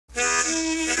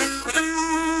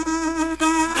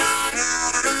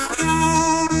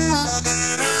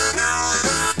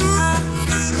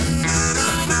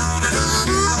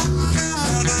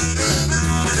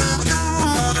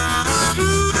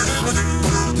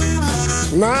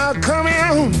Now come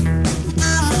here.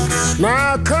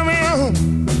 Now come here.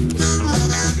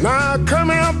 Now come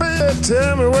here, baby.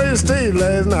 Tell me where you stayed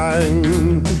last night.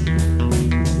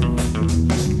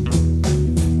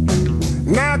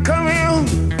 Now come here.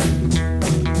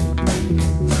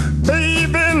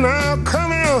 Baby, now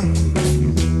come here.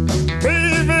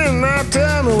 Baby, now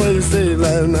tell me where you stayed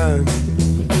last night.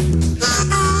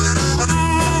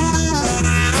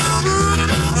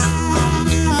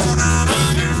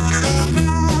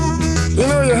 You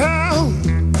know you have.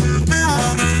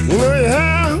 You know you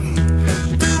have.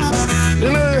 You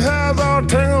know your hair's all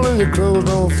tangled and your clothes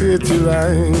don't fit you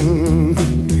right.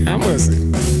 How much?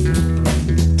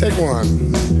 Take one.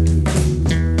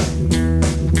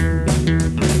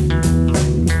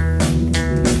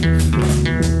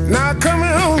 Now come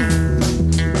here,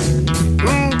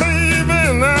 baby,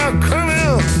 now come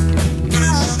here.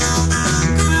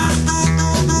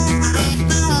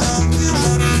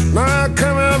 Now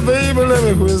come here, baby, let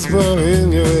me whisper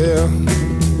in your ear.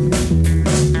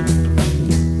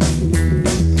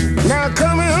 Now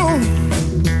come here,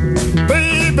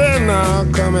 baby, now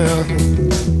come here.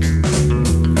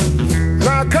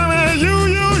 Now come here, you,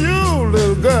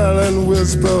 little girl, and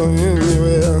whisper in your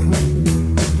ear.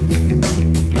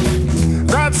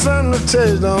 Got something to tell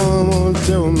you, don't want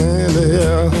your man to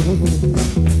hear.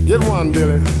 Get one,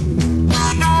 Billy.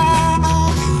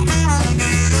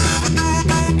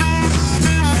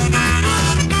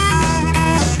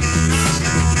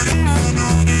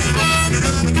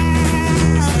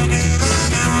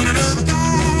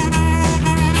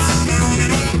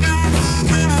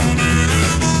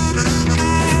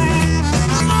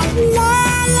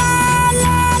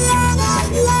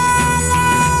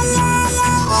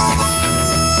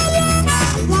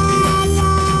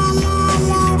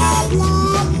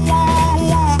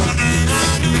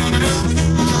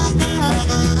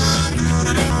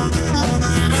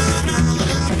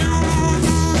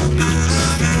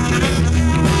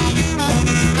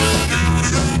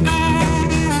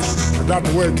 Got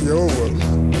to wake you over.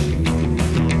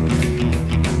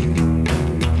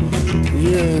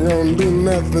 You ain't gonna do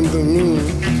nothing to me.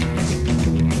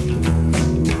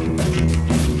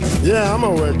 Yeah, I'm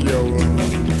gonna wake you over.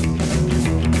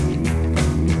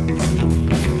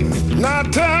 Now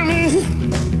tell me,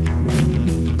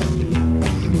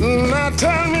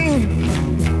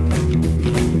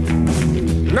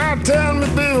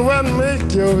 baby, what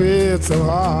make your head so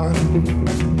hard?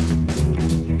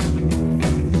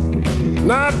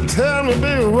 Now tell me,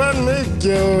 baby, what make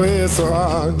your head so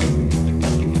hard?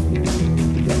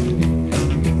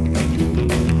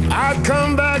 I'd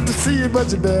come back to see you,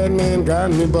 but your bad man got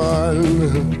me barred.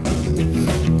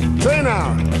 Say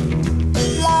now.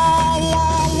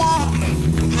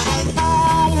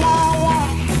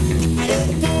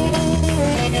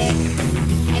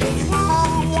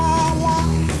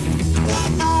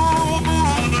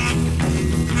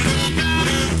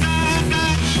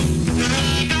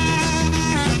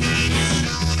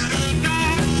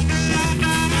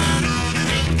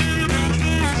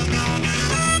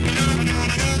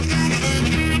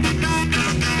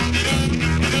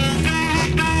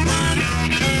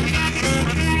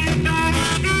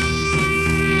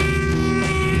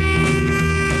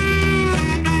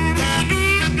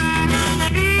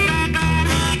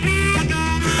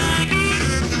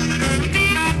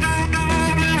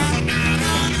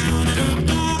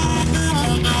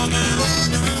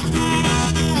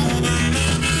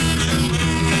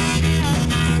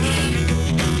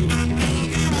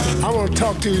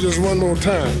 Talk to you just one more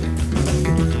time.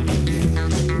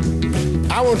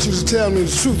 I want you to tell me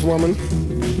the truth, woman.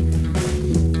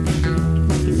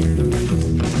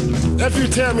 If you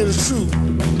tell me the truth,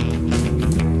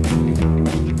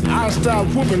 I'll start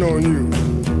whooping on you.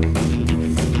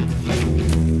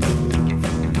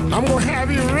 I'm gonna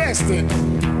have you arrested.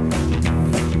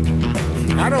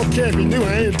 I don't care if you do,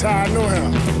 I ain't tired no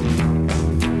how.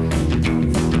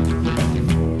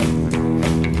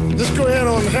 Just go ahead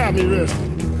on and have me arrested.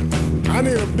 I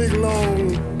need a big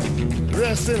long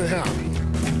rest anyhow.